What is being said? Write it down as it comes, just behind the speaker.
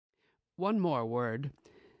One more word.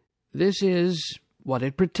 This is what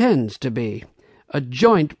it pretends to be, a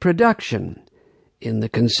joint production, in the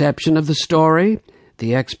conception of the story,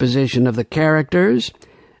 the exposition of the characters,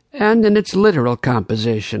 and in its literal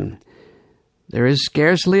composition. There is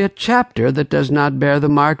scarcely a chapter that does not bear the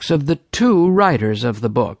marks of the two writers of the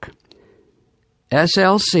book.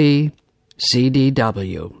 SLC,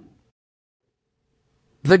 CDW.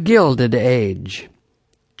 The Gilded Age.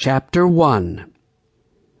 Chapter 1.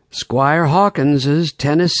 Squire Hawkins's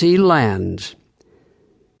Tennessee Lands.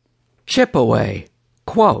 Chippeway,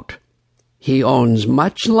 quote, "He owns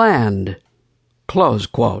much land," close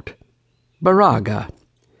quote. Baraga.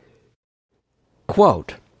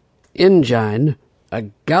 Quote, "Ingine, a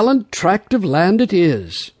gallant tract of land it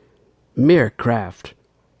is. Merecraft,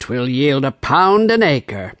 'twill yield £1 an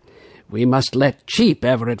acre. We must let cheap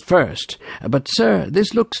ever at first. But, sir,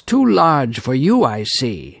 this looks too large for you, I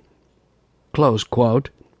see." Close quote.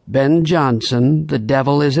 Ben Jonson, The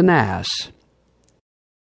Devil is an Ass.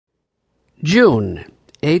 June,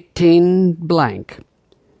 18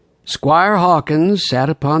 Squire Hawkins sat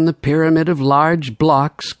upon the pyramid of large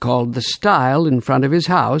blocks called the stile in front of his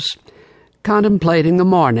house, contemplating the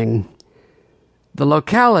morning. The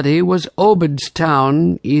locality was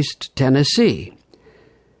Obedstown, East Tennessee.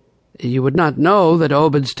 You would not know that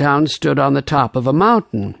Obedstown stood on the top of a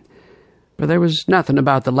mountain, for there was nothing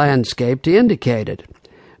about the landscape to indicate it.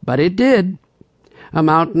 But it did, a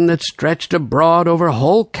mountain that stretched abroad over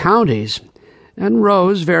whole counties and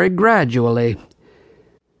rose very gradually.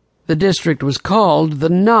 The district was called the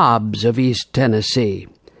Knobs of East Tennessee,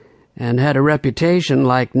 and had a reputation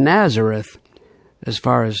like Nazareth, as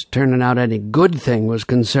far as turning out any good thing was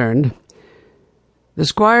concerned. The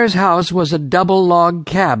squire's house was a double-log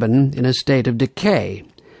cabin in a state of decay.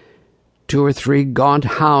 2 or 3 gaunt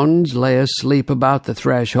hounds lay asleep about the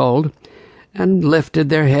threshold, and lifted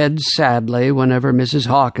their heads sadly whenever Mrs.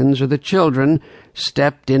 Hawkins or the children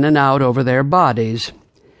stepped in and out over their bodies.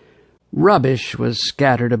 Rubbish was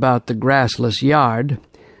scattered about the grassless yard.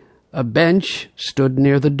 A bench stood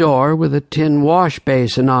near the door with a tin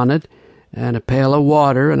wash-basin on it, and a pail of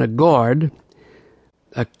water and a gourd.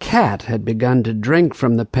 A cat had begun to drink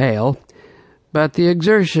from the pail, but the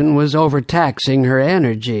exertion was overtaxing her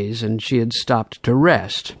energies, and she had stopped to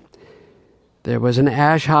rest. There was an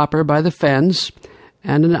ash hopper by the fence,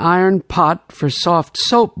 and an iron pot for soft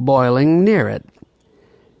soap boiling near it.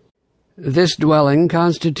 This dwelling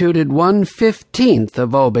constituted 1/15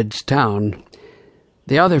 of Obedstown.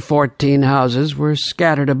 The other 14 houses were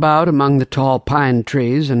scattered about among the tall pine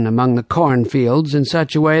trees and among the cornfields in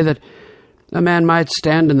such a way that a man might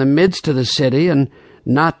stand in the midst of the city and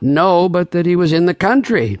not know but that he was in the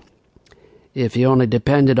country, if he only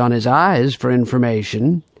depended on his eyes for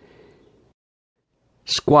information.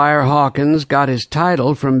 Squire Hawkins got his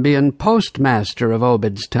title from being postmaster of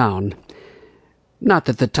Obedstown. Not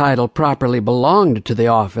that the title properly belonged to the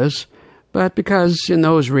office, but because in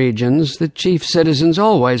those regions the chief citizens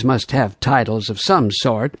always must have titles of some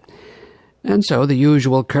sort, and so the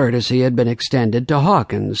usual courtesy had been extended to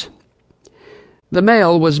Hawkins. The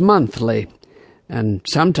mail was monthly, and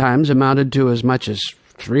sometimes amounted to as much as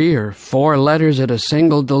 3 or 4 letters at a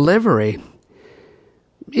single delivery.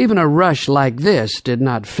 Even a rush like this did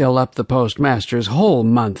not fill up the postmaster's whole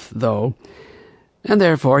month, though, and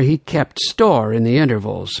therefore he kept store in the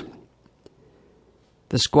intervals.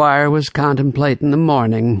 The squire was contemplating the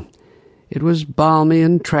morning. It was balmy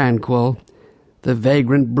and tranquil. The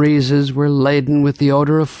vagrant breezes were laden with the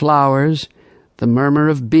odor of flowers. The murmur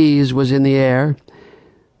of bees was in the air.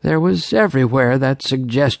 There was everywhere that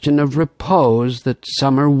suggestion of repose that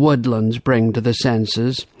summer woodlands bring to the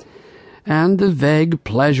senses, and the vague,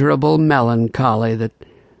 pleasurable melancholy that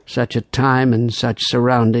such a time and such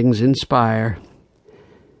surroundings inspire.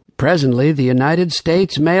 Presently the United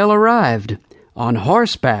States mail arrived, on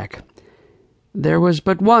horseback. There was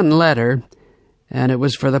but one letter, and it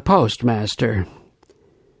was for the postmaster.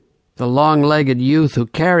 The long-legged youth who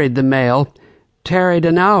carried the mail tarried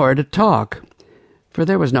an hour to talk, for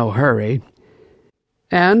there was no hurry,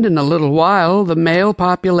 and in a little while the male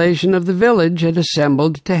population of the village had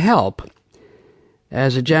assembled to help.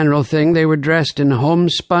 As a general thing, they were dressed in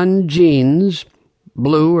homespun jeans,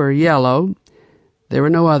 blue or yellow. There were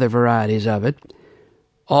no other varieties of it.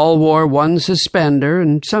 All wore one suspender,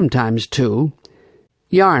 and sometimes 2,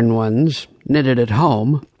 yarn ones, knitted at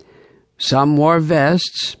home. Some wore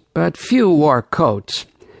vests, but few wore coats.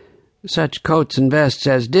 Such coats and vests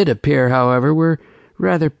as did appear, however, were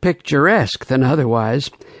rather picturesque than otherwise,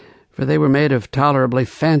 for they were made of tolerably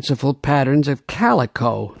fanciful patterns of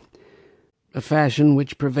calico, a fashion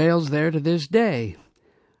which prevails there to this day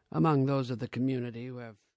among those of the community who have